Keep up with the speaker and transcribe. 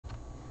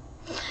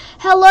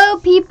Hello,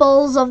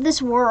 peoples of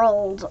this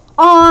world.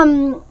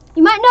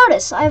 You might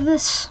notice I have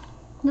this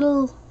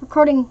little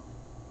recording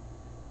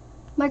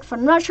microphone.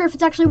 I'm not sure if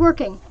it's actually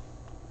working.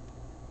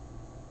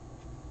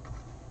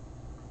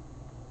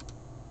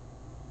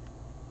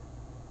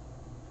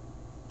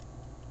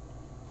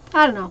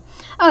 I don't know.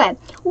 Okay,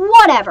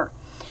 whatever.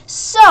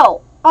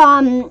 So,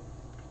 I've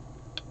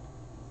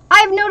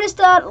noticed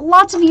that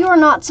lots of you are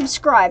not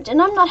subscribed, and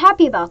I'm not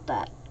happy about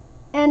that.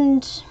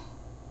 And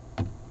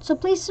so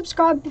please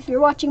subscribe if you're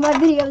watching my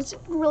videos. It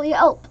would really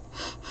help.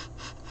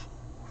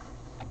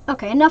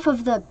 Okay, enough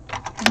of the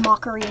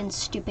mockery and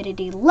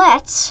stupidity.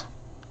 Let's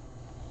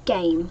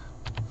game.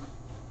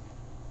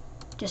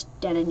 Just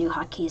added new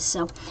hotkeys,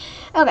 so.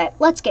 Okay,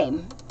 let's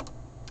game.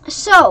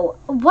 So,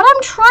 what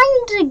I'm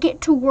trying to get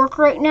to work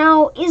right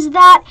now is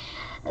that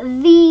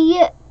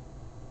the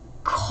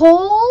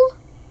coal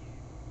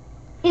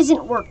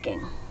isn't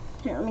working.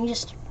 Here, let me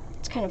just,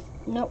 it's kind of,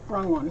 nope,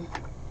 wrong one.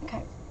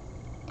 Okay.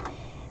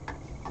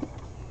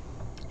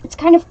 It's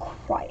kind of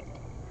quiet.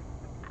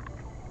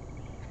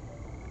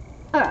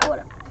 Alright,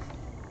 whatever.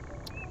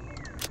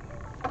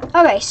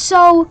 Okay,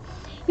 so,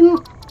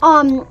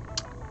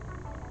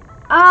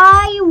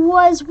 I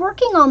was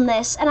working on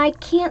this, and I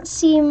can't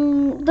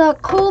seem, the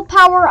coal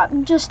power,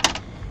 I'm just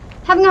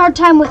having a hard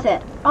time with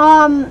it.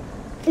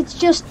 It's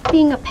just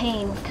being a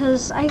pain,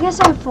 because I guess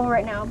I'm full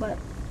right now, but,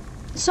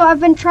 so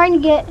I've been trying to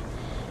get,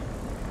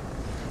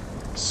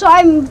 so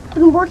I've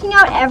been working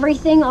out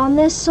everything on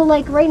this, so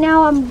like right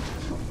now I'm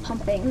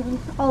pumping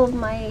all of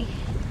my,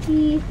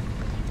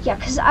 yeah,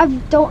 because I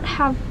don't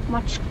have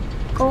much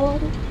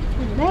gold.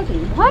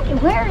 Maybe, what?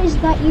 Where is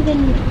that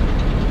even,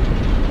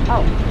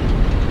 oh.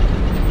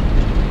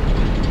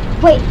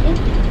 Wait,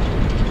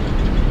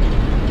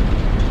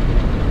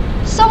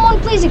 someone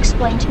please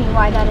explain to me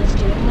why that is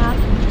doing that.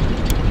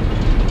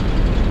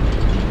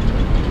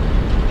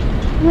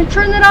 I'm gonna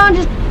turn that on,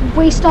 just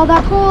waste all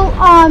that coal,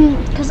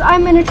 because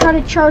I'm gonna try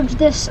to charge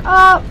this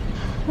up,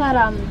 that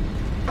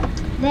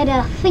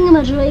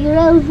thingamajigger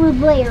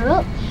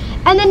up,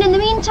 and then in the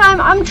meantime,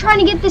 I'm trying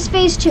to get this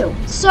phase 2,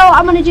 so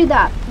I'm gonna do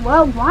that.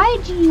 Well, why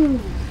do you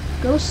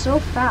go so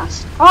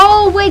fast?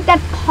 Oh, wait, that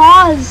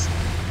pause.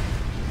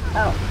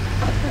 Oh.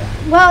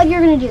 Well, you're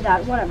gonna do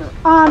that, whatever.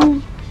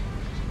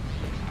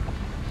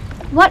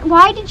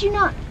 Why did you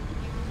not?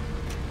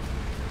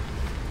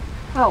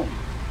 Oh.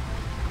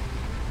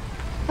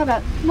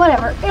 Okay,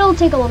 whatever. It'll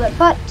take a little bit,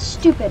 but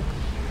stupid.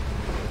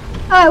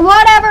 Alright,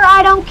 whatever,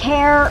 I don't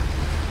care.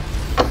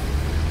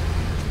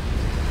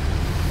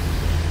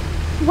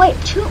 Wait,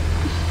 two.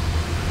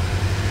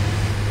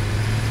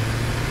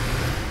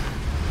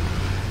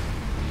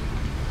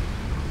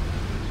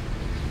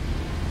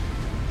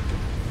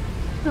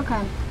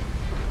 Okay.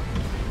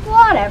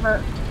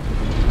 Whatever.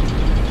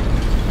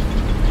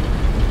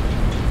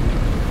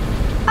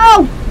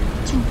 Oh!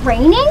 It's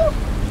raining?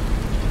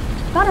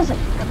 That hasn't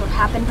ever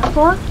happened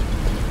before.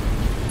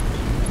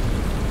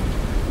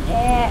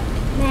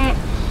 Nah.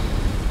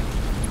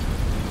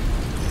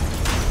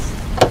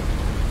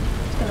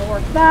 It's gonna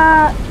work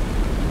that.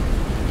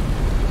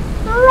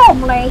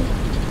 Lovely.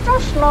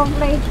 Just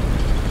lovely.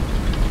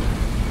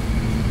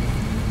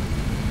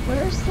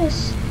 Where's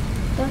this?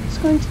 That's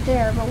going to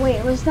there, but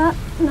wait, was that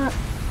not?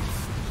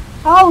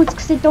 Oh, it's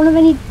because they don't have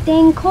any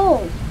dang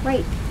coal.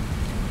 Right.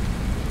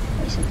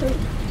 Okay, so 3.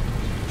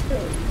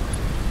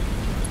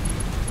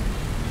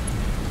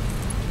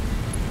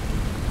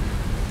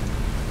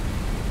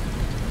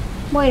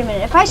 Wait a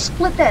minute, if I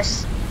split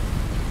this.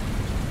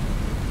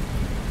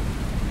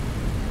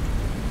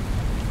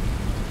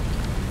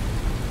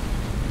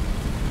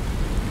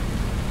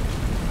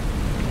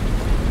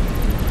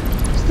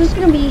 So there's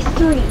going to be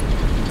 3.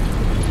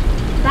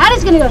 That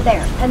is going to go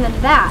there, and then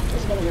that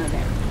is going to go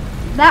there.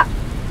 That.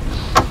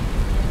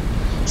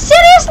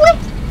 Seriously?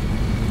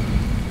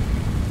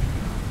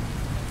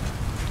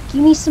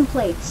 Give me some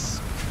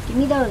plates. Give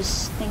me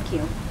those. Thank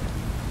you.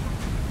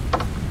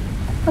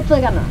 Hopefully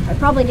I got enough. I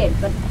probably did,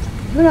 but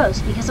who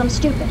knows? Because I'm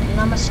stupid, and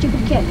I'm a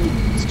stupid kid.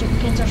 And stupid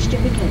kids are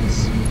stupid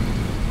kids.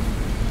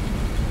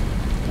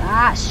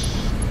 Gosh.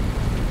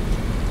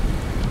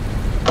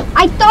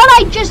 I thought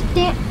I just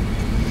did.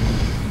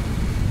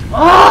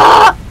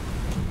 Oh!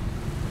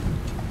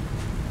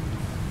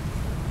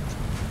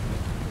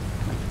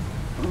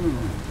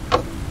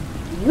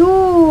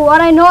 What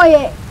I know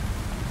it.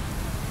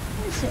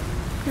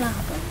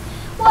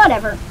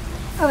 Whatever.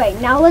 Okay,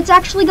 now let's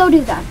actually go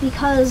do that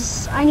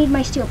because I need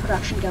my steel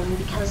production going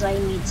because I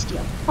need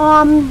steel.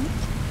 I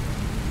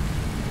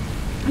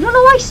don't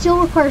know why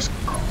steel requires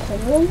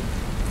coal.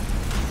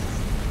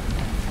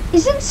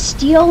 Isn't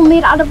steel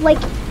made out of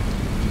like?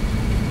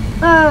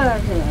 I'm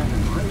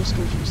just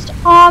confused.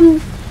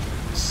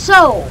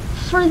 So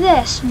for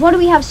this, what do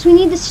we have? So we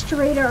need the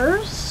straighter,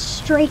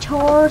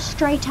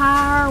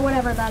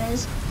 whatever that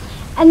is.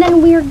 And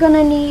then we're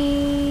gonna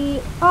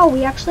need, oh,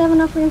 we actually have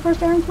enough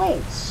reinforced iron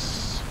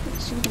plates.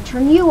 So we can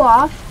turn you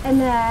off,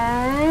 and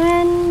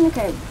then,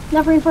 okay,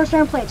 enough reinforced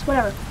iron plates,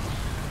 whatever.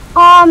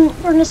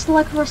 We're gonna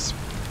select, what's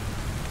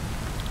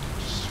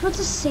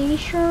a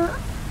Sacer?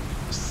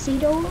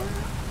 Seed ore.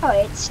 Oh,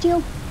 it's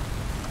steel.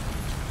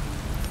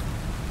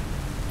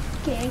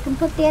 Okay, I can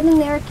put that in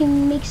there. I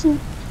can make some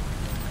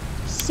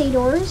seed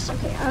ores.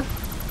 Okay, I've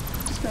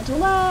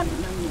dismantled that.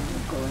 And I'm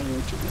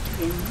going to put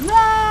in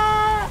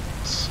that.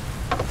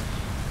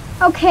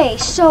 Okay,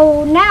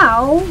 so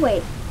now,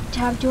 wait,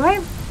 tab, do I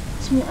have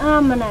some,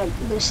 I'm gonna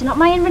loosen up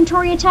my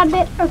inventory a tad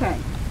bit. Okay.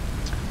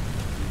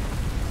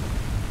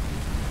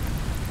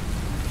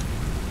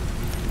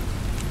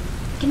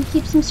 Can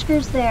keep some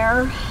screws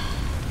there.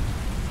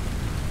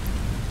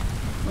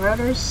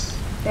 Rotors,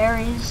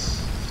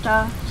 berries,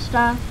 stuff.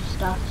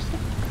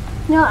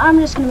 No, I'm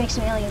just gonna make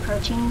some alien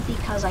protein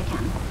because I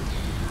can.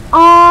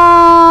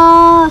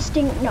 Hog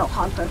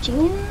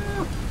protein.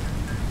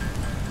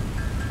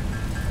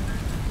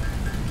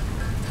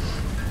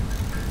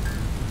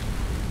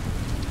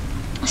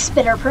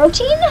 Spitter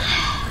protein.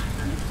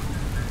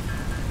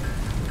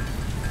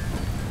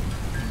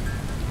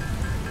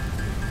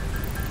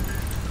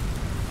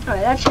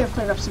 Alright, that should have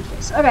cleared up some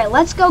space. Okay,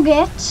 let's go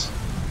get,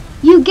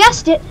 you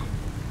guessed it,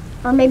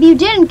 or maybe you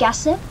didn't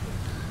guess it,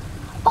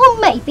 or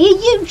maybe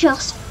you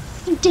just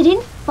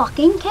didn't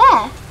fucking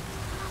care.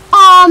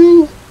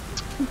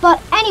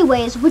 But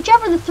anyways,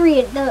 whichever the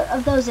three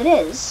of those it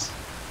is,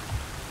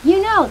 you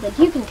know that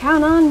you can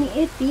count on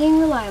it being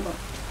reliable.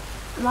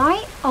 Am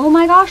I? Oh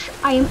my gosh,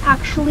 I am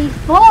actually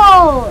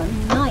full.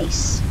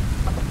 Nice.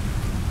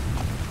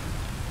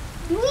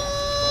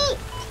 Whee!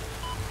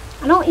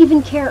 I don't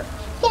even care.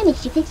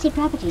 Damage to fixed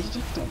property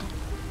detected.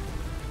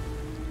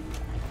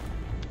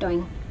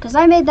 Doing. Because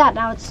I made that,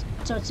 now it's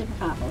super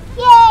powerful.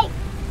 Yay!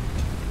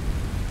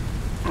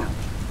 Ow.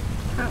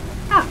 Ow.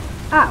 Ow.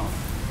 Ow.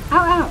 Ow,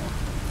 ow.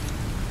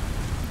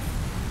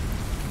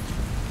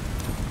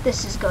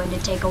 This is going to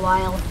take a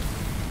while.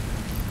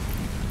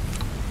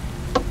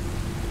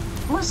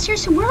 Well,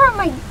 seriously, where are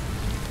my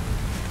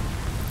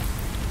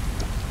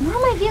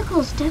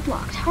vehicles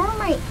deadlocked? How are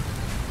my...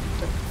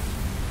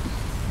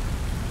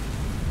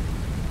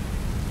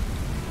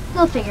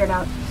 They'll figure it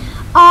out.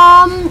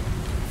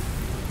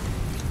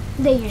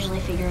 They usually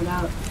figure it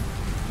out.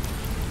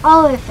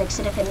 I'll fix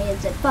it if it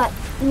needs it, but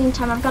in the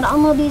meantime, I've got to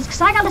unload these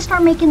because I got to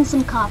start making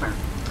some copper.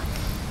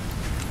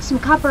 Some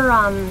copper,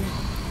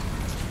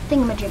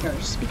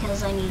 thingamajiggers,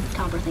 because I need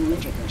copper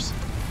thingamajiggers.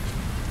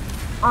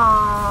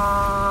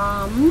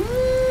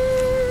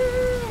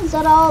 Is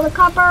that all the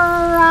copper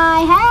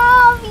I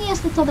have? Yes,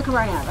 that's all the copper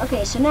I have.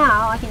 Okay, so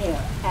now I can do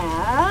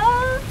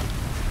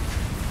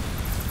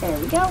there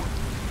we go.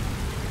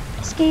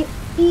 Escape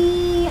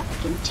E. I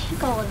can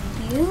take all of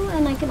you,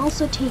 and I can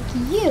also take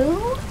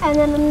you, and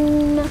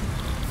then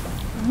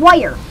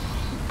wire.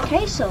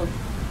 Okay, so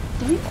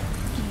 3,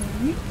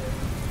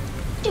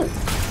 2.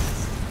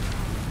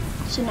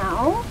 So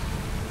now I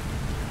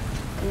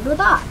can do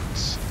that.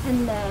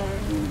 And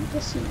then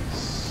this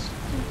is,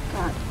 oh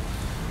god.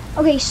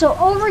 Okay, so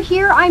over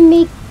here I'm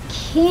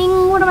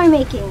making, what am I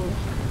making?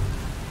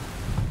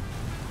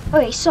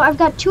 Okay, so I've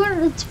got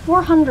 200, it's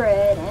 400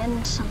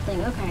 and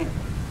something, okay.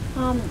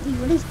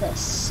 What is this?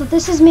 So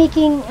this is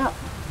making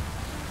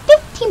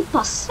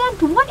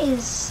 15%, what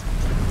is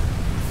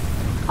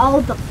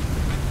all the,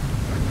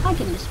 I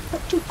can just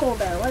put 2 coal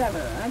there,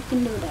 whatever, I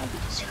can do that.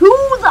 Because who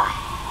the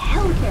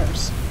hell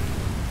cares?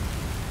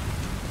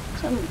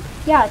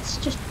 Yeah, it's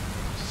just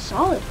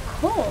solid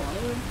coal.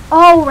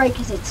 Oh, right,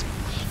 because it's,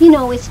 you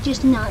know, it's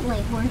just not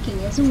like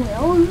working as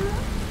well.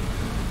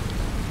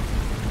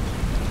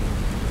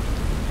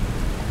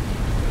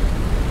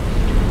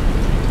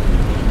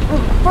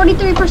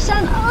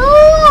 43%.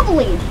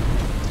 Lovely.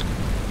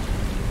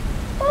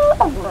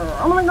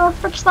 I'm gonna go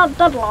fix that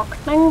deadlock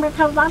thing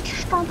because that's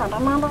stupid and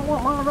I don't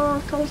want my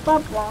vehicles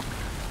deadlocked.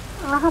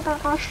 I hope I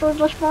goes through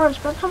this voice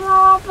because I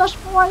love this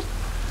voice.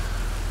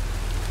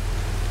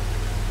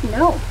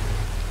 No.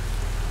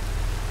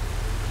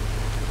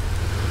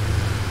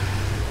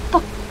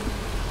 Fuck.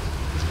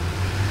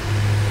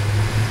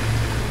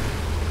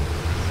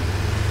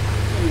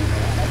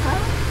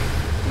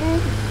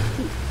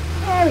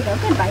 There we go.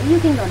 Goodbye. You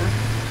can go now.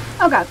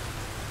 Oh god.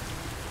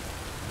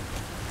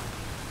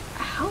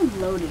 How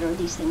loaded are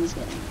these things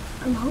getting?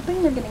 I'm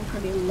hoping they're getting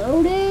pretty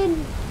loaded.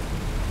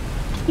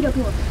 You don't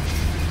be looking.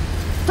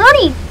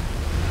 30!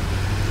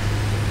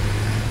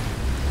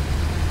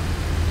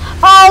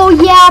 Oh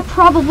yeah,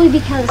 probably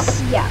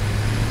because, yeah.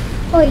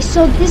 Okay,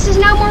 so this is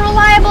now more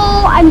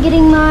reliable. I'm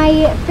getting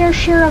my fair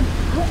share of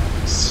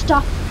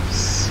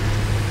stuffs.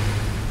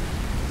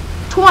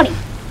 20.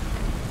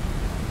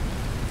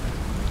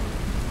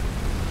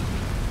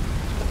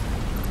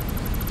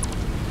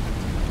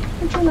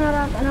 Turn that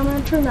up, and I'm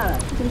going to turn that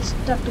up. You can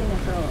stop doing that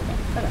for a little bit.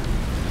 Okay.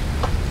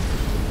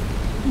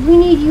 We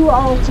need you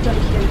all to go to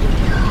here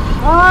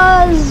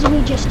because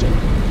we just do.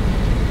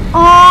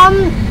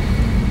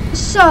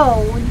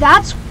 So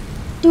that's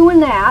doing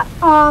that.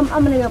 I'm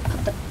going to go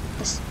put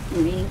this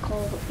remaining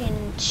coal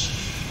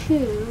into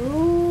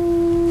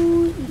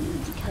E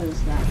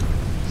because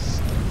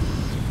that's...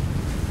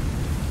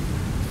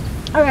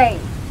 Alright,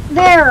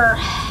 there.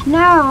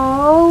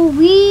 Now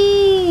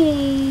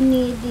we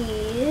need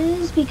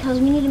these because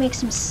we need to make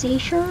some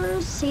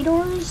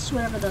satyrs,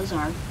 whatever those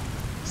are.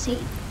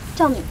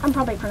 Tell me, I'm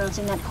probably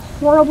pronouncing that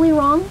horribly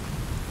wrong.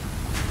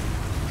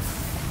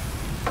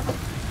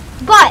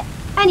 But,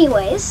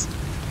 anyways,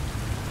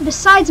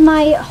 besides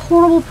my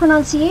horrible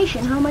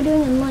pronunciation, how am I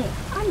doing in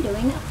life? I'm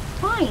doing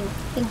fine,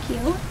 thank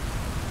you.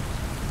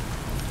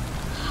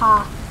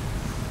 Ha.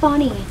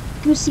 Funny.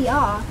 Goosey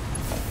ah.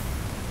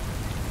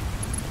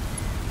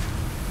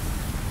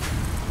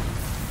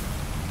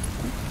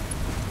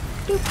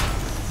 Okay.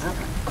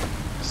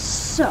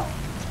 So,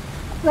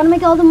 we're gonna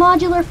make all the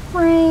modular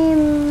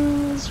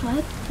frames.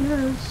 What?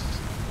 Nerves.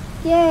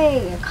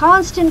 Yay! A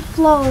constant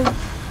flow of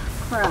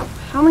crap.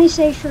 How many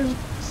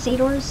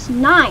satyrs?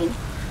 9.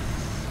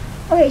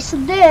 Okay, so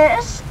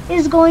this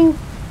is going.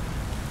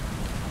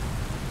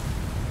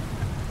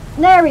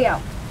 There we go.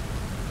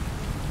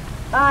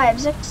 5,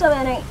 6,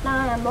 7, 8,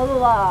 9, blah blah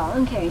blah.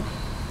 Okay.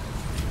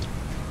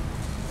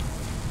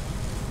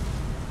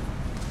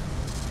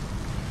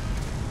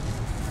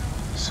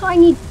 So I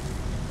need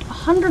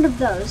 100 of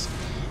those.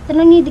 Then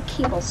I need the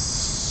cables.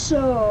 So,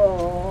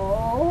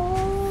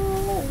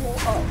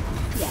 oh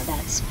yeah,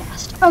 that's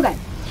fast. Okay.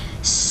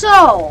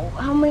 So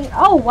how many?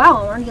 Oh wow,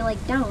 I'm already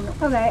like down.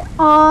 Okay.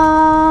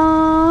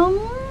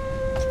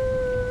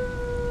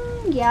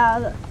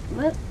 Yeah.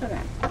 What?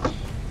 Okay.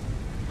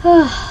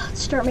 Let's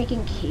start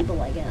making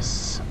cable, I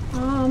guess.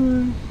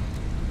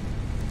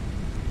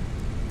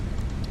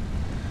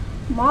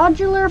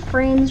 Modular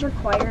frames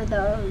require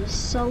those,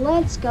 so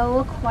let's go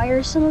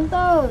acquire some of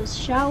those,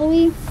 shall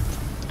we?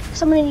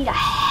 Because I'm gonna need a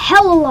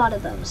hell of a lot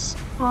of those.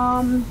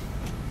 I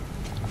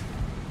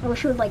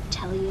wish I would like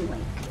tell you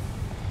like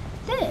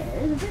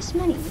there's this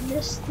many,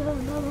 this blah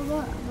blah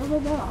blah blah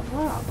blah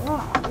blah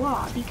blah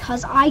blah,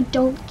 because I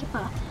don't give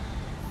a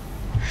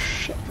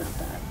shit about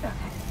that.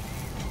 Okay.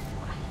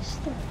 Why is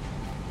that?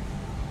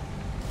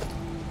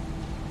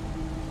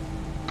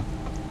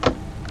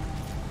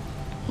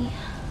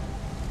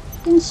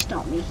 Then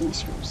stop making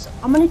screws.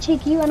 I'm gonna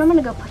take you and I'm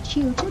gonna go put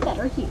you to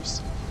better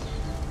use.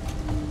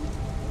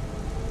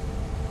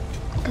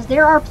 Because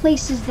there are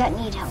places that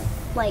need help.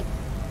 Like,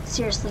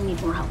 seriously need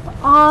more help.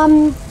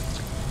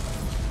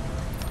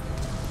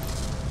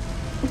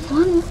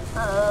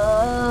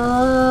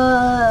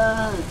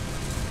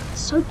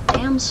 So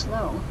damn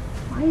slow.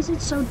 Why is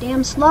it so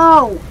damn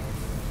slow?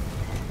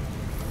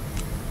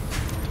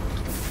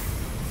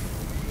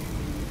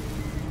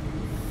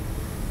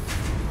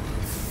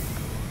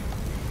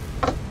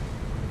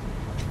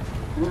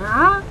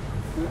 No.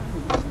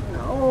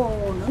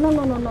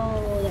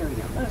 There we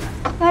go. Okay.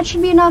 That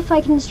should be enough.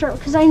 I can start,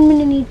 because I'm going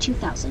to need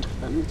 2,000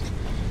 of them.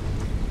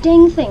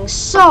 Dang thing.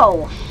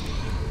 So,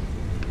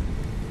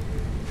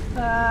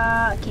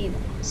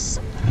 cables.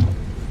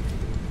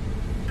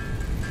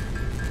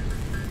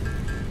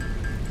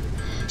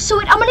 So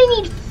I'm going to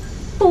need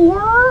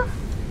 4.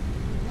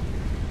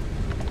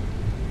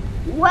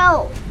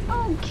 Well,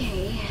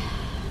 okay.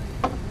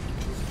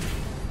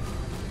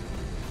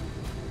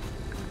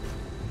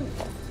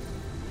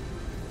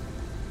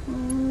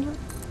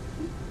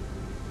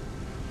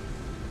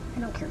 I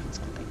don't care if it's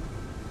clipping.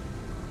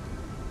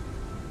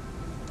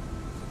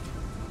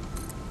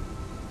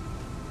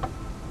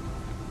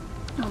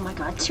 Oh my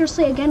god,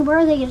 seriously, again, where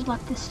are they getting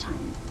luck this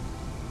time?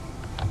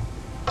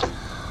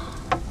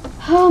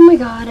 Oh my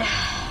god. I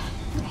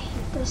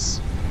hate this.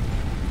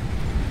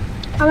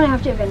 I'm gonna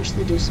have to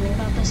eventually do something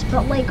about this,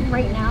 but like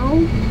right now.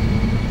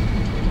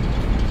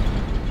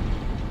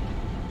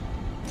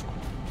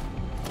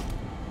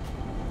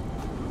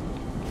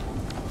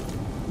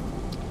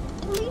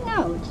 Delete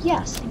node.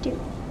 Yes, I do.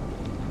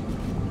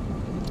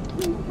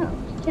 Delete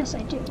node. Yes,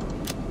 I do.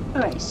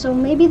 Okay, so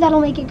maybe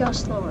that'll make it go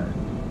slower.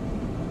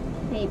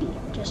 Maybe,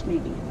 just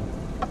maybe.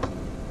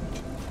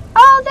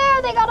 Oh,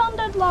 there, they got on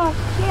deadlock.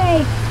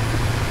 Yay.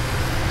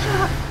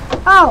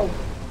 Oh.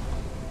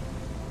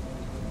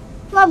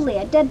 Lovely,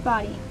 a dead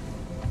body.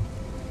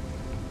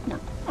 No,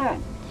 alright.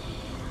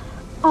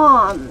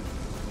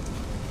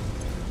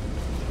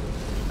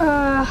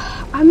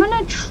 I'm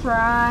gonna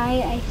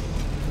try,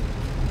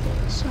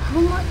 so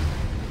how much?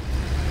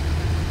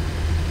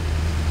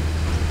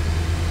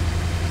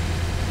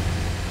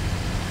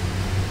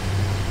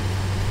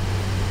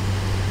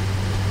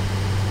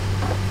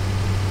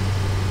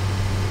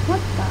 What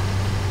the?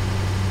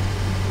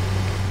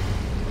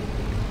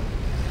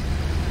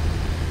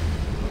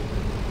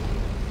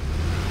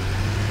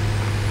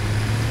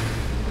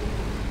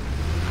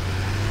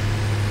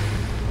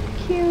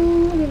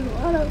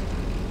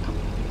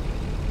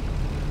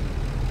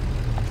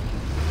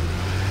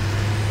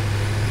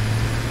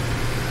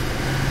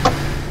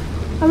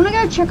 I'm gonna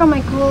go check on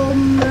my coal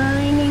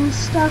mining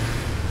stuff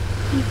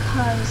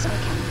because I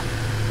can.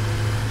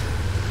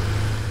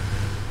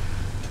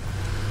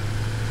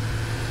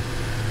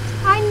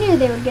 I knew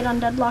they would get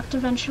undeadlocked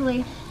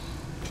eventually.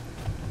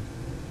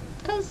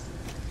 Because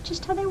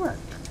just how they work.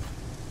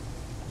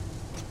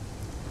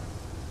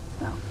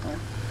 Oh, there.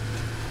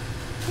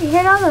 You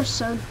hear how they're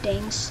so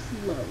dang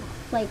slow.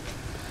 Like,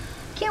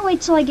 can't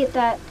wait till I get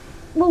that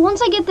well,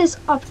 once I get this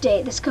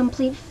update, this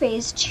complete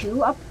phase 2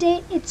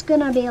 update, it's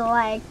gonna be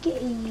like,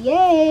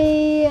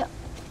 yay.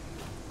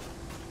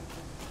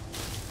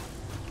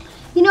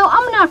 You know,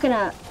 I'm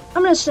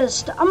gonna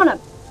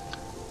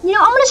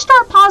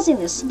start pausing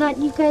this so that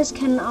you guys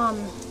can,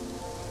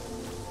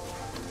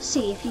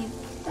 see if you,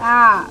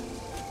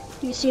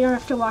 so you don't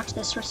have to watch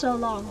this for so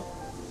long.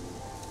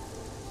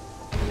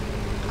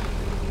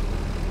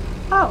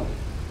 Oh,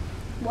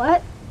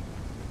 what?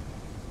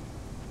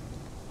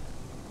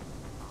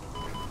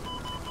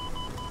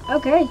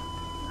 Okay,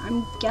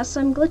 guess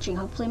I'm glitching.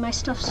 Hopefully my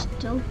stuff's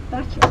still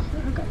back here.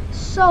 Okay,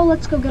 so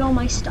let's go get all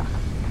my stuff.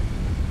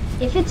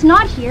 If it's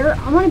not here,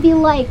 I'm gonna be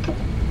like,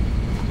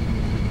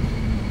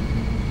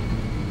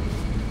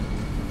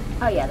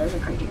 oh yeah, there's a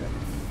crate here.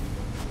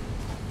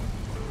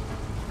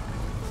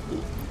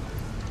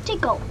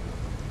 Take all.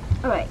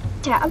 Alright,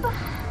 tab.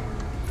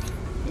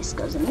 This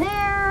goes in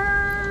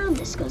there,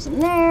 this goes in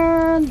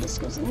there, this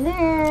goes in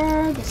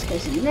there, this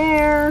goes in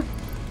there,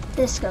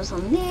 this goes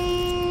on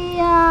the,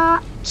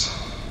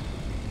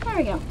 there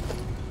we go.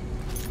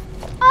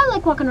 I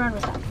like walking around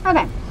with that.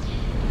 Okay.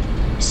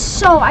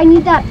 So I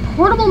need that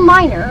portable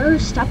miner.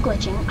 Stop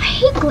glitching. I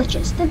hate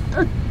glitches.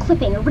 Or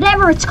clipping, or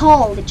whatever it's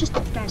called. It just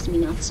drives me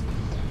nuts.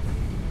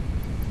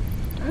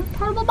 Do I have a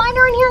portable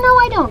miner in here? No,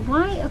 I don't.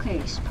 Why?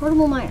 Okay, so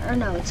portable miner. Or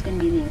no, it's going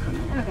to be the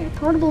increment. Okay,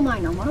 portable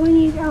miner. What do I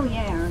need? Oh,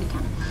 yeah, I already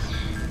kind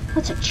of.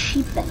 That's a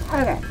cheap thing.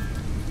 Okay.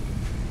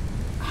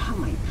 Oh,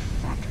 my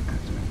factory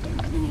cards am I damn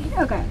going to need?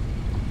 Okay.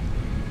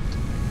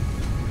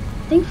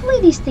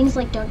 Thankfully, these things,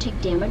 like, don't take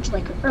damage,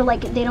 like, or,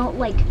 like, they don't,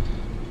 like,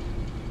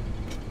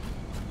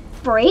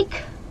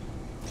 break.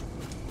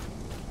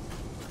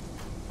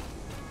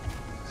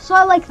 So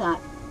I like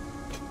that.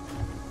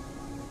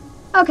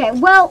 Okay,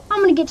 well,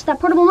 I'm gonna get to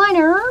that portable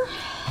miner.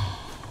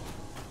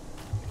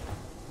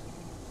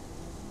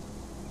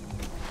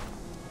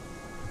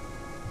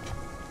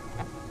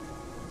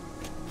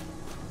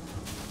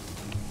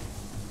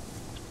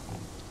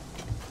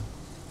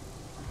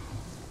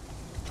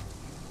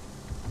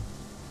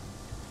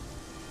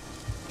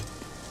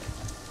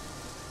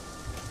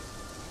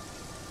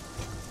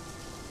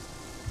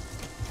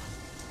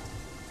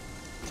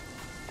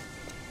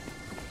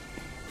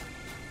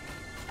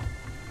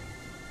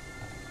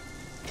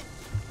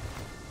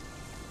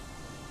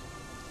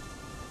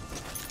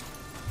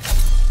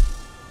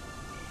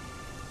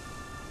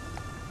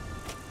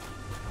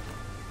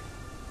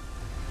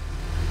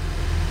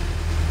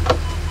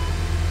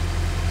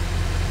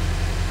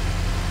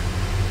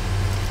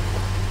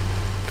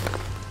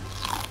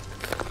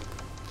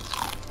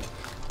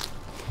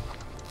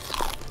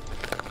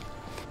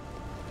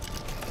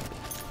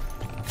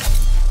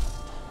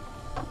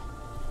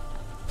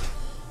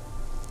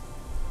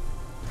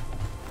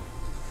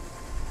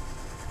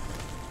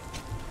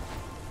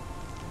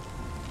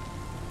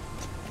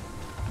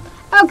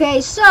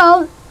 Okay,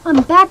 so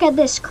I'm back at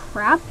this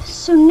crap.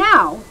 So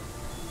now,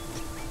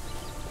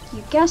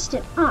 you guessed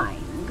it,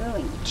 I'm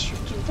going to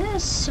do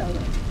this. So,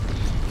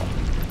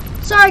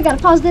 sorry, gotta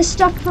pause this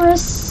stuff for a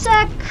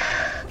sec.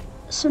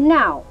 So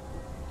now,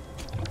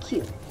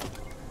 Q,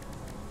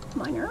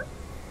 miner.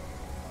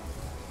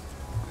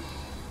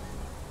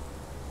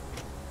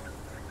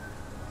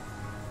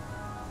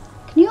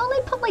 Can you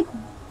only put like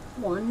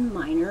one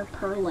miner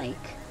per like?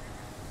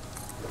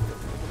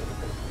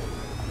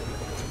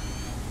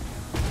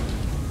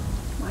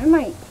 Why am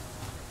I?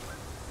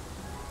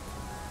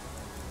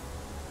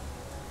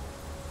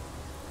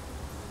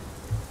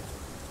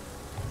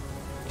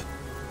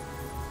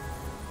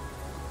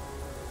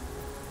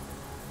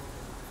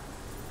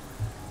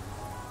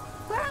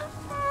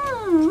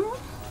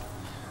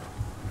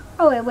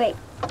 Oh wait,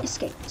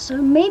 escape. So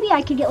maybe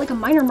I could get like a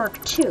miner Mark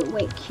II.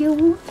 Wait,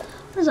 Q.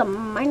 What does a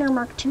miner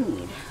Mark II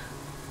need?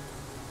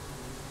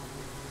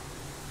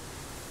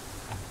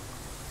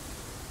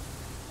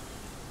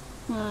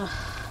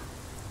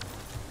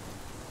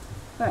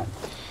 Alright.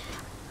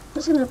 I'm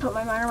just gonna put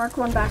my miner Mark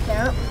I back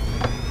there.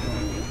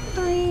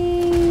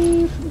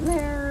 3 from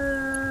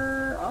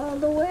there all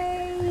the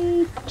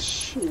way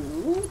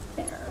to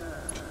there.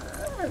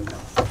 There we go.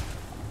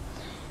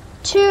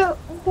 2.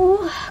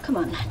 Ooh, come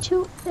on.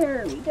 2.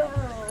 There we go.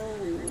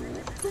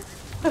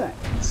 Alright,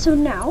 so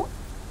now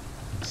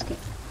escape.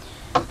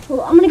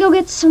 Well, I'm gonna go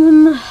get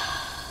some.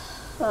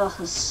 Oh,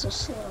 this is so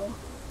slow.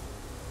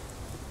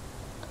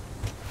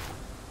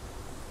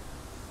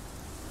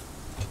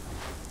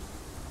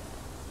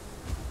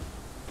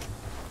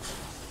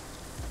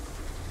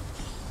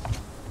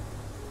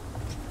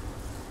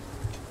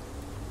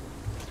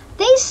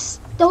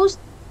 Those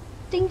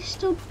things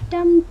still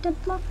damn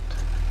deadlocked.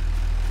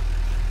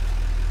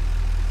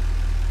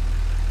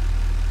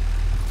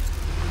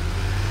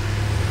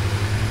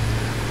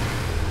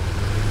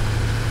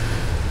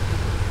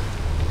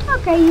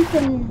 Okay, you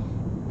can.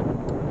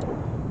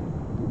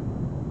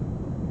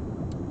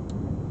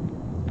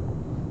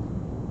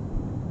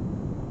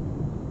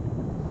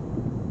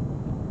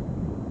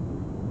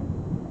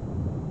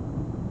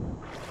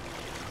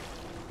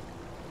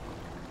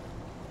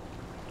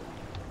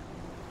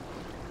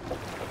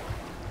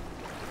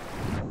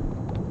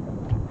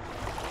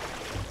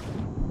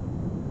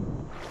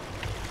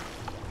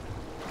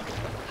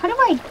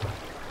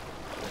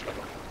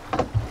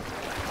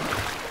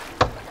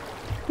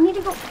 I need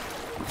to go.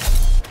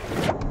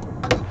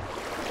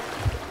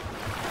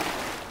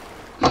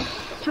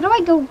 How do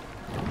I go?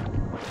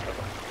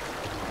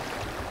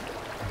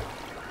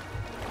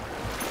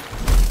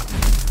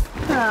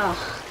 Oh,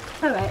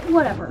 alright,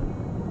 whatever.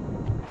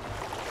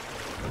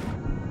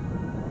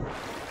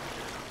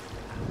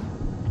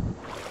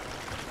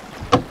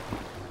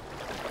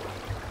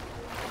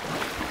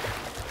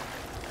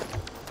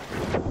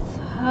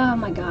 Oh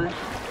my god.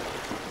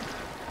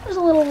 There's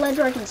a little ledge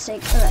where I can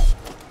stake. Alright.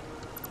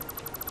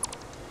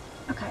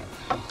 Okay.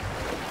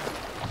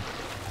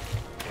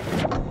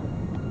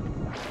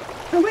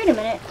 Oh, wait a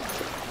minute.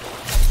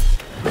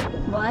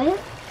 What?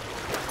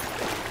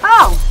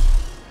 Oh!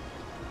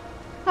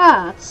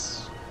 Ah,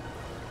 that's...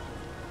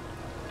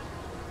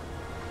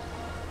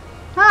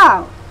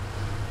 Oh!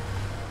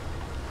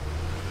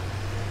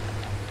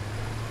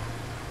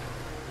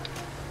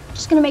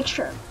 Just gonna make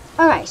sure.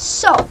 Alright,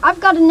 so I've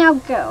got to now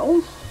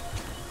go.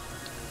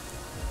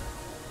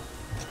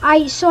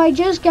 So I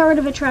just got rid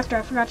of a trapdoor.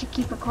 I forgot to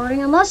keep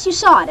recording, unless you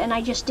saw it, and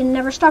I just didn't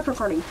never stop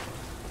recording.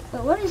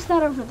 But what is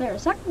that over there?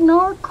 Is that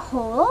more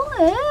coal?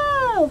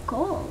 Oh,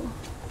 coal.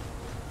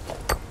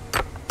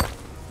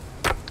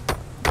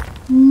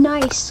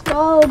 Nice.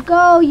 Go,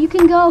 go. You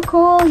can go,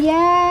 coal.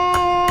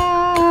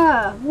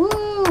 Yeah.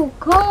 Woo.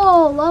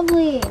 Coal.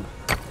 Lovely.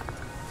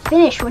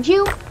 Finish, would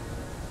you?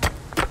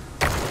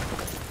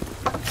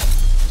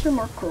 Is there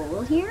more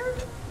coal here?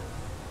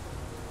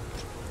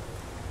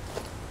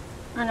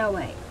 Oh, no,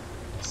 wait.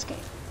 Escape.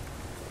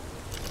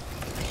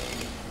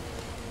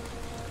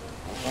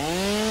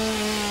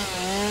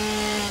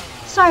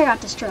 Sorry I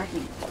got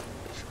distracted.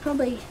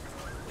 Probably...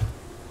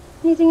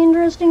 Anything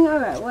interesting?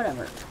 Alright,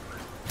 whatever.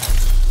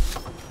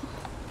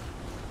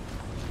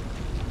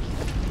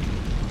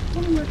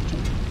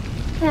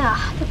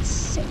 Ah, that's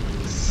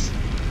 6.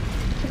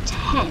 So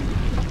 10.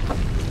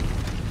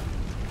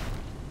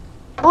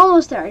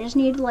 Almost there. I just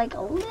need like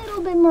a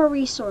little bit more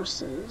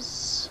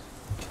resources.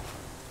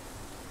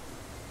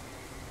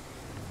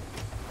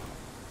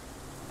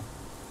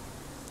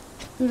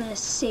 I'm gonna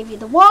save you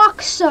the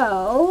walk.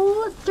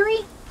 So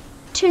 3,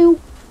 2,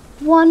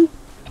 1.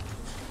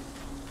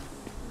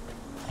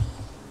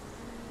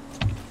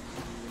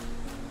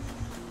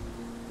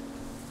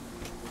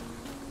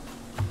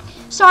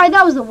 Sorry,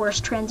 that was the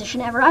worst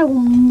transition ever. I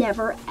will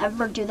never,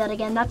 ever do that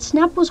again. That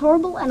snap was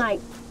horrible, and my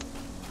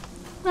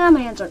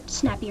hands are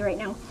snappy right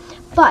now.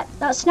 But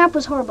that snap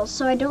was horrible,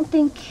 so I don't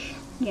think,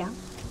 yeah.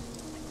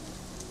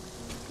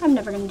 I'm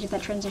never going to do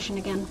that transition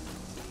again.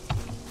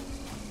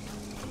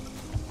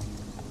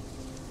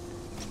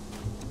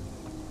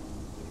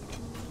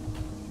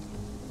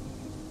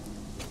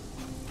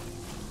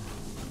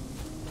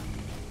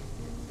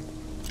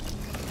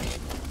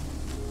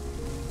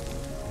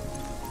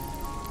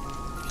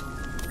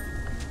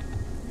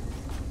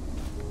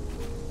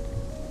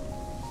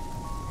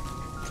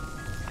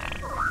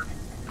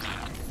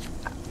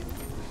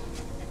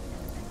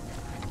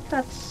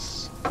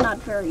 That's not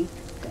very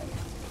good.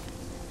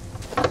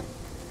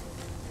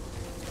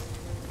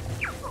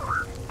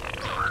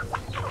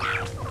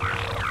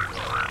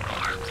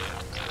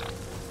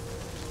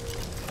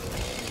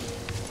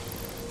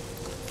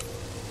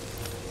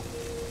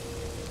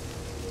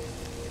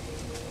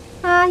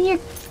 Here.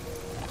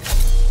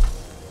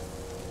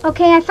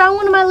 Okay, I found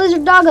one of my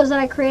lizard doggos that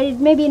I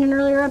created maybe in an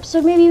earlier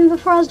episode, maybe even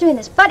before I was doing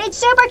this. But it's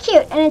super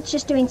cute, and it's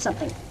just doing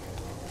something.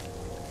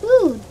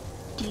 Ooh,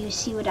 do you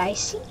see what I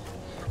see?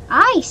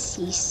 I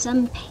see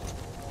some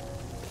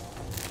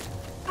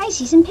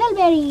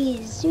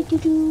pillberries. Doo -doo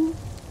 -doo.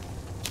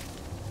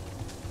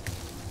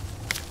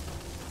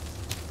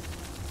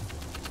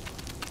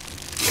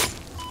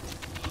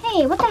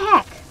 Hey, what the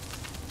heck?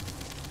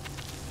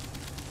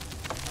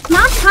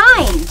 Not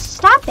kind.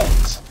 Stop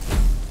it.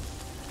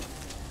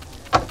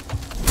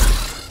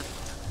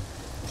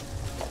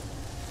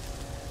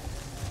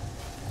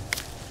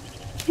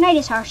 Night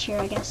is harsh here,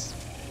 I guess.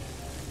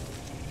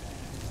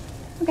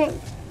 Okay.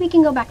 We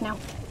can go back now.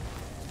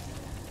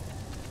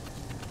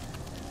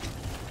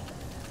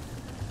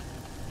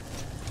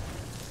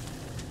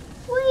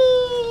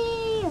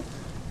 Whee!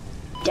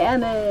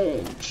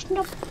 Damage.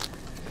 Nope.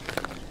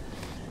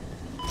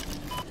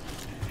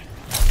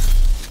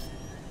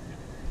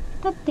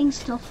 That thing's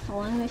still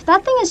following me. If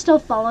that thing is still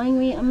following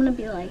me, I'm gonna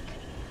be like...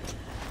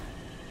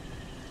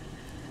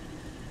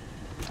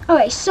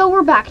 Okay, so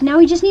we're back. Now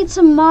we just need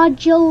some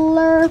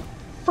modular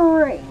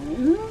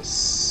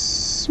frames.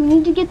 We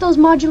need to get those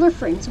modular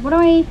frames. What do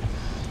I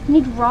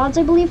need? Rods,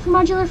 I believe, for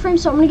modular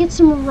frames. So I'm going to get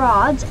some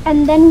rods,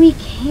 and then we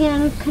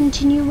can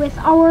continue with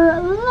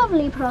our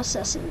lovely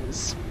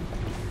processes.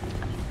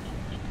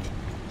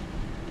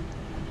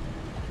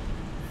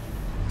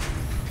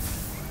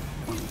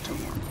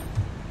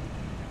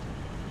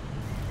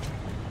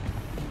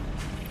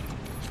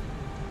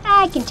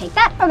 I can take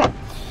that. Okay.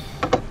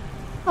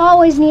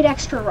 Always need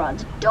extra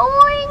rods.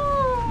 Doing.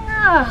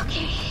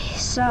 Okay,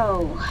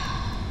 so...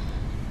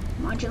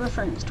 Modular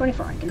furnace,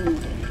 24. I can do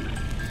it.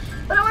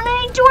 But I'm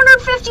gonna need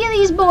 250 of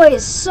these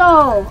boys,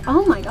 so...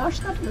 Oh my gosh,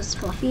 that was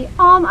fluffy.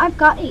 I've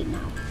got 8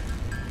 now.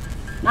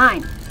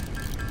 9.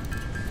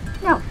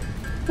 No,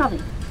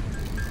 nothing.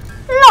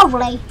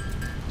 Lovely.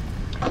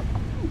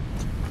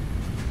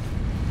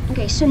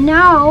 Okay, so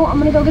now I'm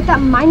gonna go get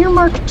that Miner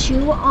Mark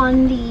II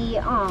on the,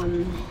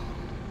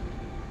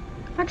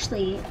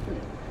 actually,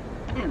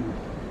 M.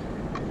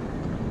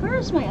 Where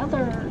is my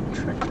other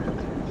trigger?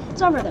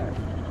 It's over there.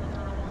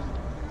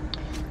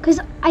 Because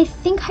I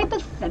think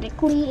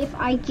hypothetically, if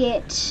I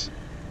get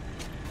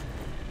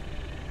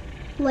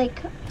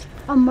like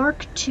a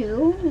Mark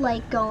II,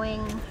 like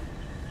going,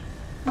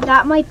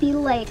 that might be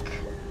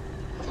like,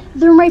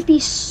 there might be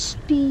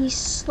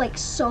like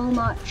so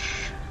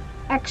much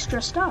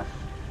extra stuff.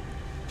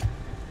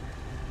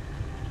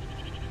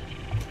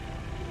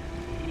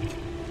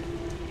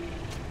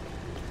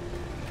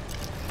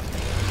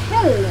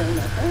 Hello,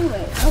 nothing.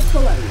 Wait, how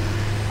full are you?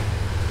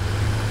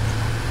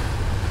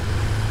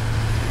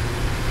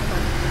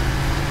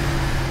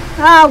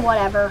 Ah,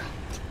 whatever.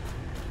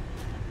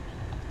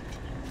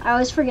 I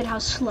always forget how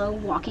slow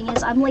walking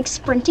is. I'm like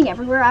sprinting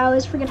everywhere. I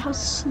always forget how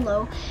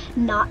slow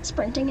not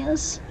sprinting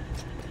is.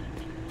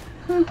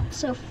 Huh,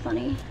 so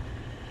funny.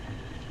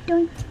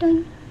 Doink,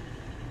 doink,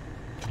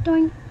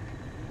 doink.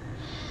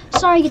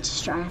 Sorry I get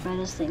distracted by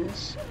those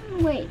things.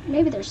 Wait,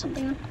 maybe there's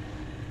something on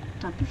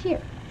top of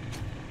here.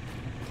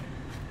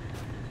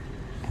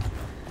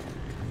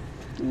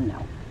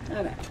 No.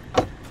 Okay.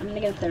 I'm gonna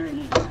get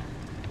 30.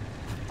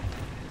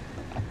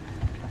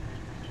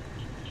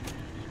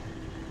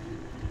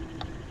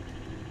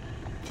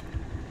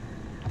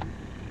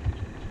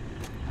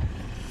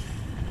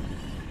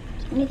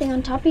 Anything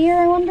on top of here,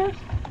 I wonder?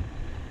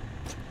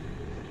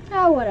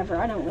 Oh, whatever.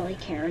 I don't really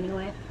care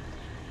anyway.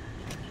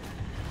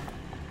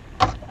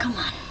 Come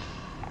on.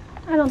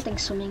 I don't think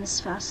swimming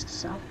is fast,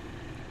 so I'm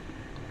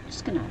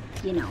just gonna,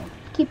 you know,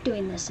 keep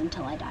doing this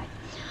until I die.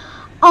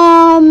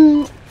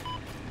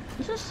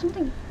 Is there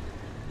something?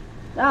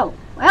 Oh,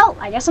 well,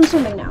 I guess I'm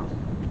swimming now.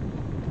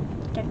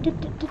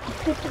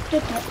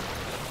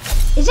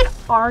 Is it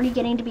already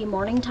getting to be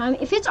morning time?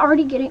 If it's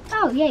already getting,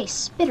 oh yay,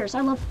 spitters.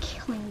 I love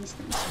killing these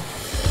things.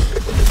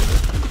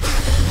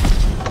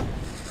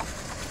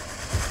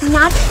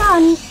 Not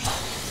fun.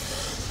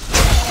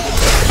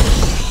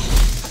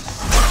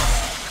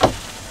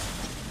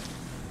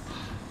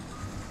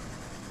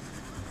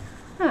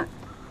 Huh.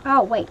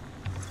 Oh, wait.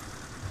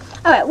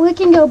 Alright, we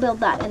can go build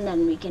that and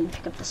then we can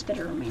pick up the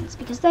spitter remains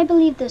because I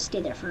believe those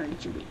stay there for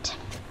to eat.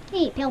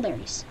 Hey, pale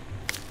berries.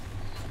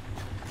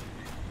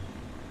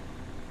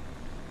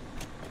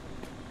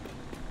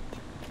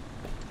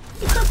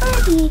 It's a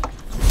birdie.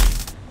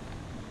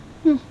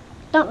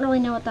 Don't really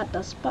know what that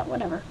does, but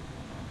whatever.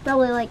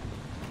 Probably like...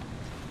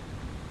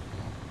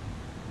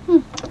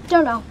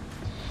 don't know.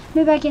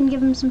 Maybe I can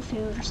give him some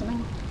food or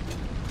something.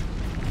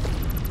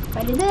 If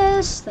I do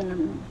this, then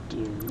I'm gonna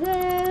do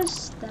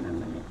this, then I'm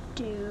gonna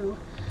do...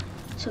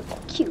 So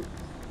cute.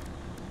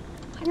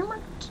 Miner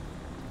Mark.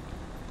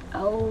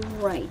 Oh,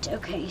 right.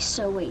 Okay,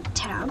 so wait.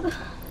 Tab.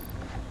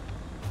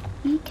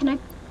 Can I...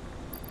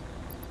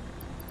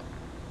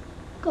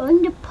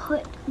 Going to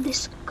put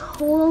this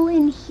coal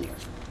in here.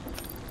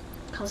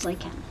 Because I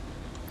can.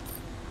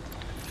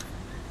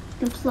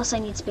 And plus I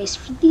need space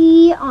for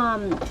the,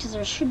 because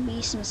there should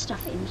be some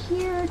stuff in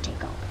here.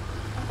 Take all.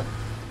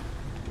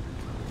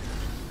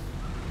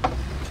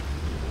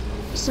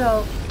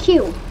 So,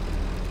 Q.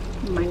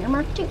 Miner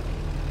Mark II.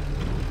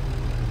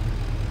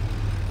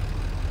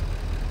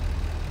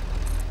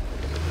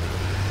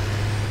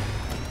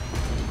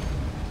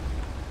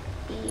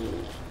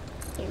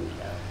 There we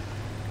go.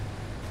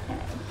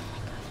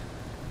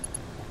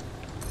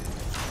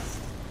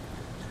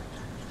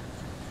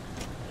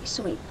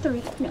 So wait,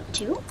 3, no,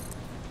 2.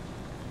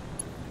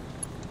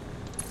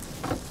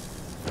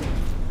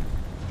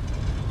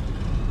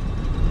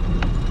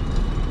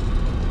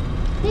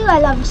 I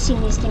love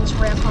seeing these things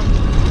ramp up,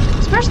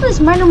 especially this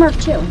Miner Mark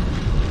II.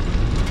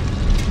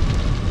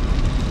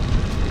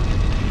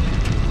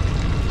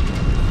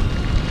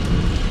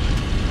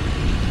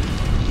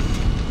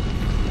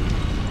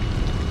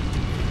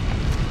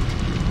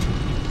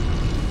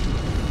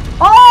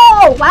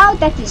 Oh, wow,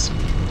 that is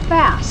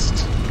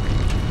fast.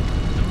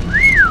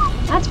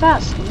 That's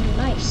fast.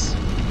 Nice.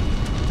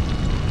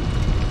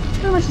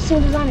 Pretty much the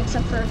same design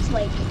except for it's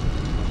like...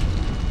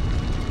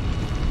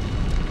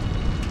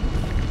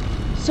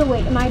 So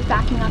wait, am I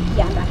backing up?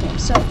 Yeah, I'm backing up.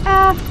 So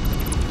F,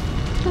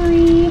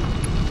 3,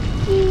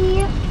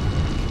 E.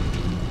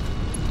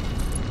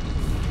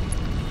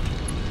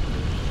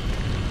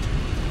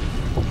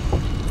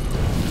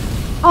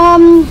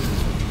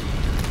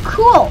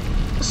 Cool.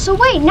 So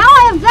wait, now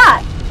I have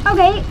that.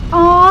 Okay,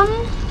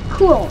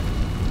 cool.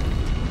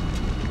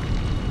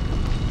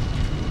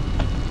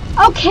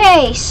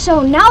 Okay,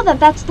 so now that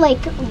that's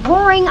like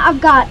roaring, I've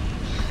got...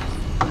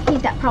 I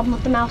hate that problem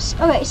with the mouse.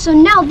 Okay, so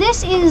now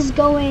this is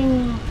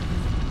going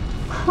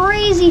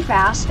crazy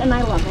fast, and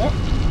I love it.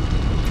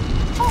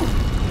 Oh.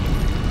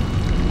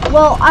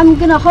 Well, I'm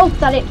gonna hope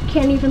that it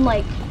can't even,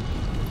 like...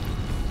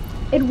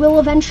 It will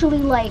eventually,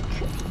 like,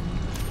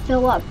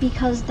 fill up,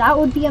 because that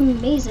would be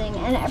amazing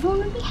and everyone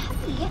would be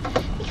happy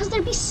because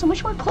there'd be so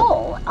much more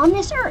coal on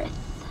this earth.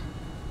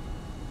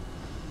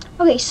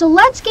 Okay, so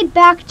let's get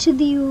back to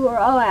the...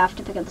 Oh, I have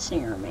to pick up the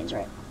stinger remains,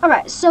 right?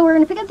 Alright, so we're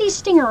going to pick up these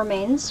stinger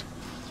remains.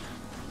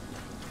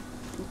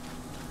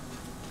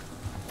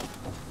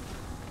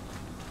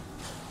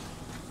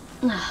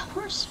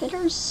 More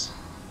spitters.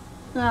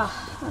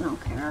 Oh, I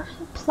don't care.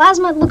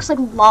 Plasma looks like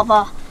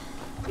lava.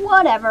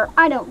 Whatever,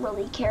 I don't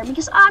really care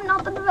because I'm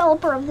not the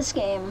developer of this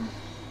game.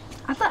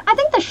 I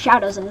think the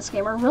shadows in this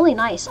game are really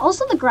nice.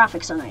 Also, the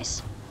graphics are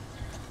nice.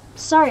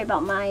 Sorry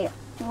about me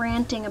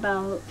ranting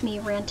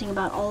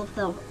about all of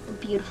the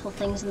beautiful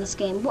things in this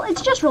game. Well,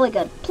 it's just really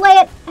good. Play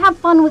it, have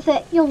fun with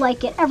it, you'll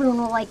like it, everyone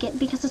will like it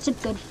because it's a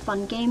good,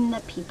 fun game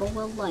that people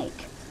will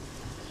like.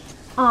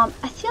 I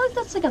feel like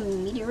that's like a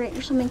meteorite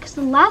or something, because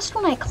the last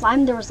one I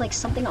climbed, there was like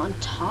something on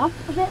top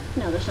of it.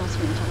 No, there's not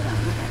something on top of that.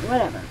 Okay,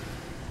 whatever.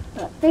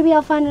 But maybe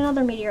I'll find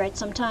another meteorite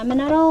sometime, and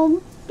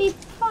it'll be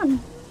fun.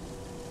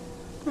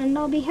 And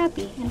I'll be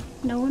happy, and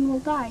no one will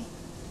die.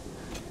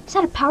 Is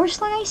that a power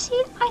slug I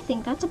see? I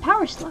think that's a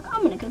power slug.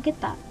 I'm gonna go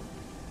get that.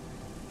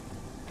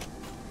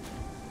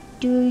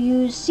 Do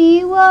you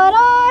see what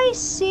I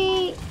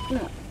see?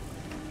 No.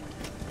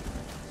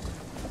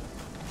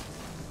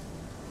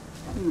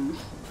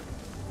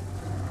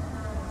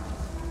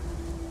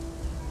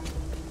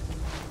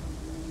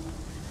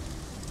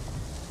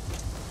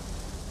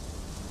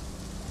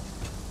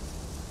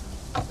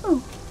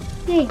 Oh,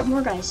 yay,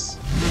 more guys.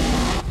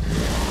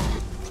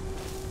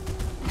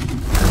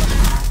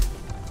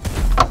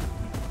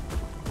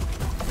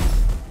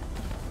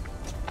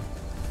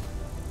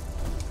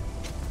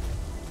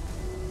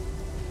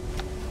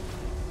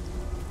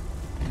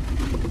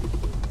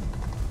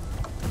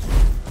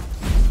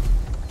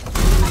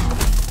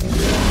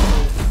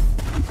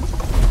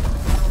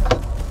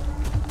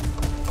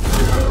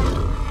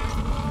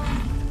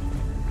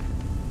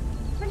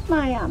 Where's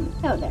my,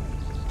 oh, there.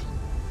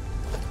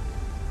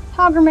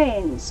 Hog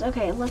remains.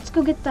 Okay, let's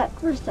go get that.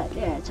 Where's that?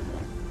 Yeah, it's over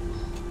there.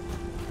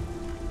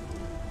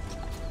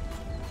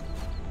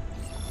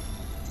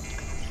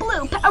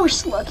 Blue power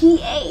slug,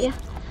 yay!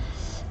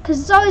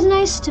 Because it's always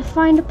nice to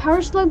find a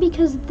power slug,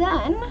 because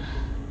then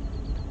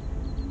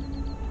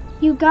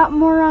you got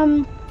more,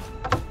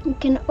 you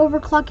can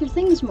overclock your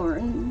things more.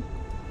 And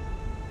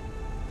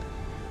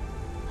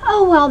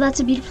oh, well,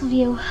 that's a beautiful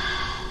view.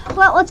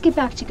 Well, let's get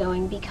back to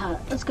going, because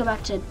let's go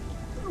back to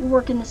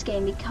work in this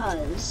game,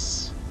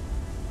 because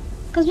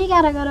we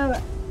gotta go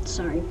to...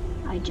 Sorry,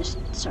 I just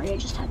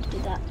had to do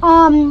that.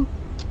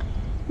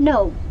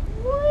 No.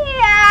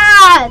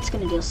 Yeah, it's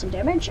gonna deal some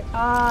damage.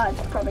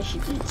 Probably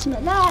should eat some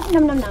of that.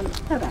 Num num num.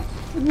 Okay.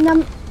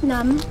 Num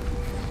num.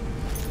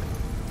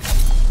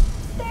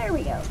 There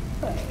we go.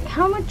 Okay.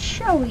 How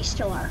much? Oh, we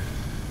still are.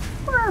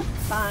 We're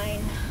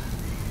fine.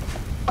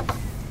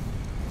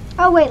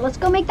 Oh wait, let's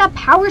go make that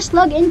power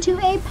slug into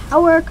a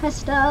power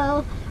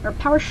crystal. Or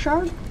power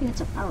shard? I think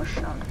it's a power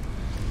shard.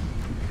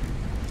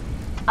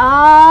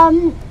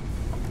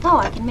 Oh,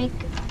 I can make...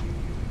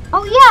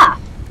 Oh, yeah!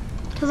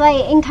 Because I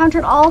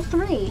encountered all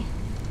three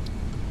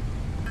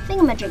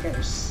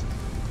thingamajiggers.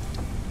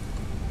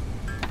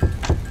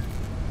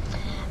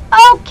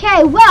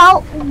 Okay,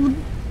 well,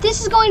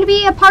 this is going to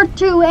be a part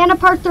 2 and a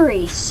part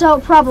 3.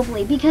 So,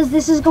 probably, because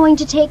this is going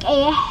to take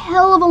a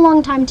hell of a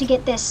long time to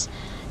get this,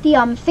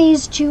 the,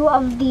 phase 2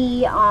 of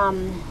the,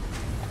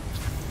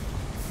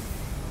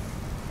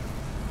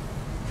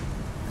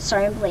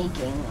 sorry, I'm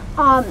blanking.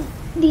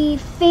 The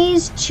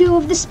phase 2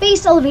 of the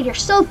space elevator.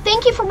 So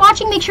thank you for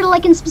watching. Make sure to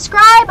like and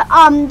subscribe.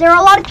 There are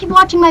a lot of people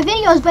watching my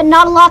videos, but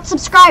not a lot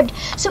subscribed.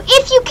 So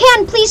if you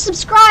can, please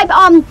subscribe.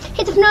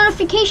 Hit the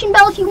notification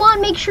bell if you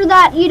want. Make sure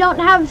that you don't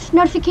have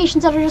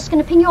notifications that are just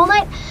going to ping you all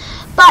night.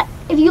 But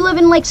if you live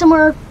in like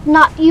somewhere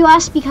not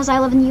US, because I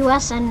live in the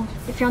US, and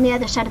if you're on the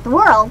other side of the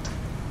world,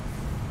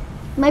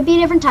 it might be a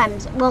different time.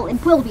 Well,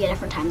 it will be a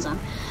different time zone,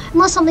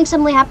 unless something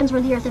suddenly happens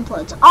where the Earth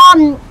implodes.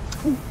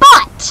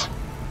 But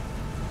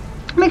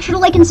make sure to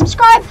like and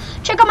subscribe.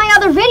 Check out my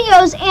other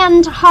videos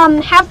and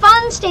have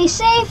fun, stay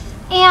safe,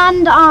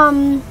 and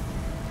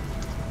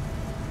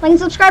like and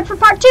subscribe for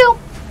part 2.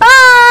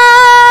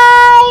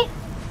 Bye!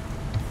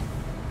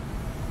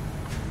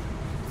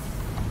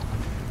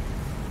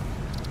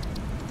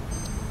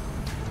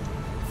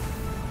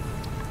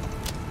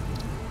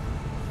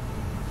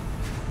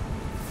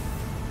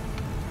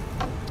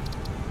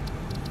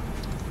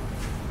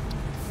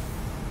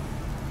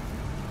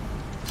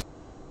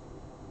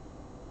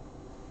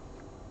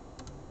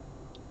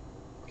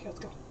 Okay, let's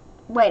go.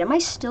 Wait, am I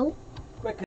still?